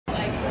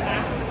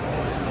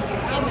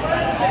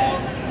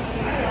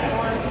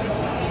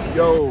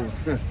Yo,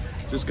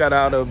 just got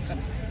out of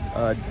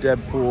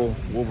Deadpool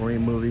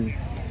Wolverine movie.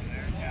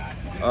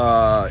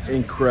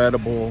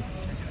 Incredible.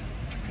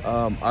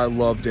 I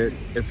loved it.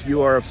 If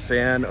you are a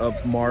fan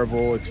of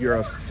Marvel, if you're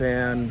a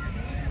fan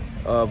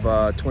of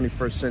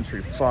 21st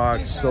Century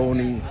Fox,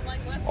 Sony,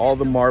 all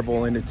the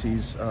Marvel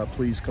entities,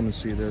 please come and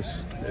see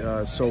this.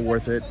 So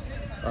worth it.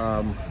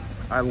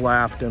 I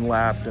laughed and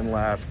laughed and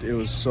laughed. It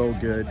was so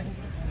good.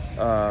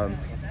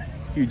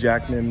 Hugh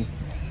Jackman,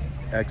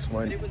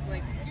 excellent.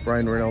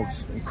 Ryan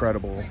Reynolds,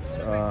 incredible.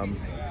 A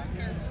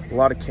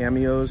lot of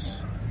cameos.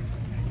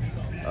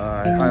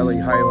 I highly,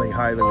 highly,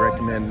 highly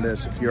recommend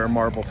this if you're a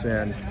Marvel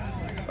fan.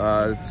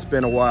 It's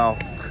been a while.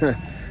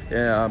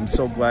 Yeah, I'm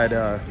so glad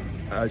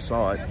I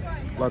saw it.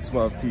 Lots of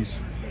love. Peace.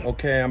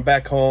 Okay, I'm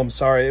back home.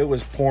 Sorry, it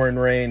was pouring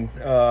rain.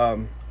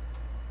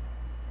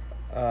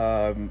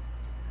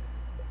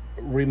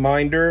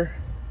 Reminder,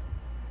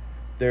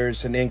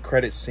 there's an end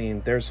credit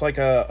scene. There's like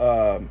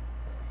a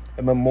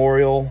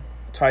memorial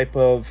type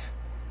of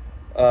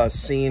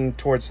scene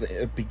towards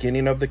the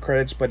beginning of the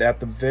credits, but at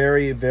the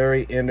very,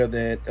 very end of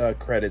the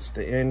credits,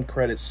 the end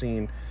credit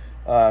scene.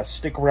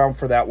 Stick around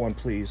for that one,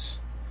 please.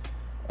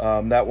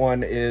 That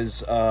one is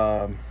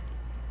the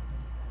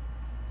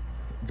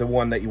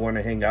one that you want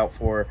to hang out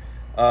for.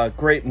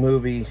 Great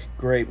movie,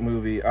 great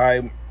movie.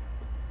 I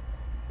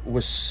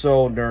was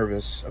so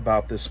nervous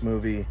about this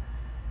movie,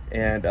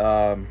 and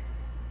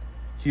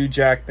Hugh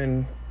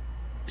Jackman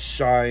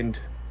shined,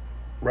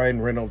 Ryan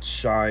Reynolds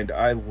shined.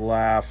 I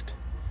laughed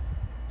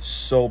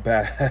so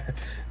bad.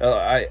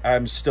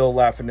 I'm still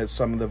laughing at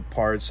some of the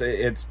parts.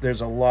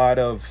 There's a lot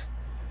of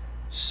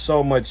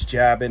so much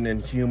jabbing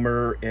and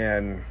humor,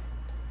 and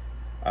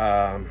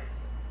a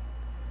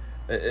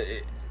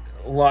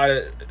lot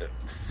of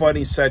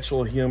funny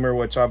sexual humor,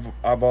 which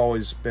I've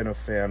always been a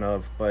fan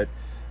of. But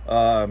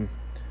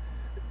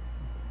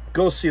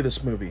go see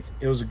this movie.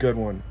 It was a good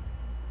one.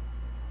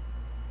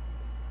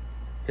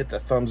 Hit the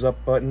thumbs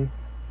up button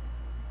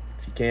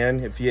if you can.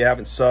 If you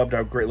haven't subbed,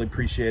 I'd greatly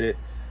appreciate it.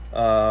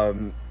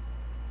 And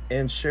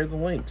share the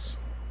links.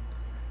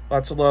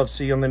 Lots of love.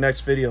 See you on the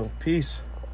next video. Peace.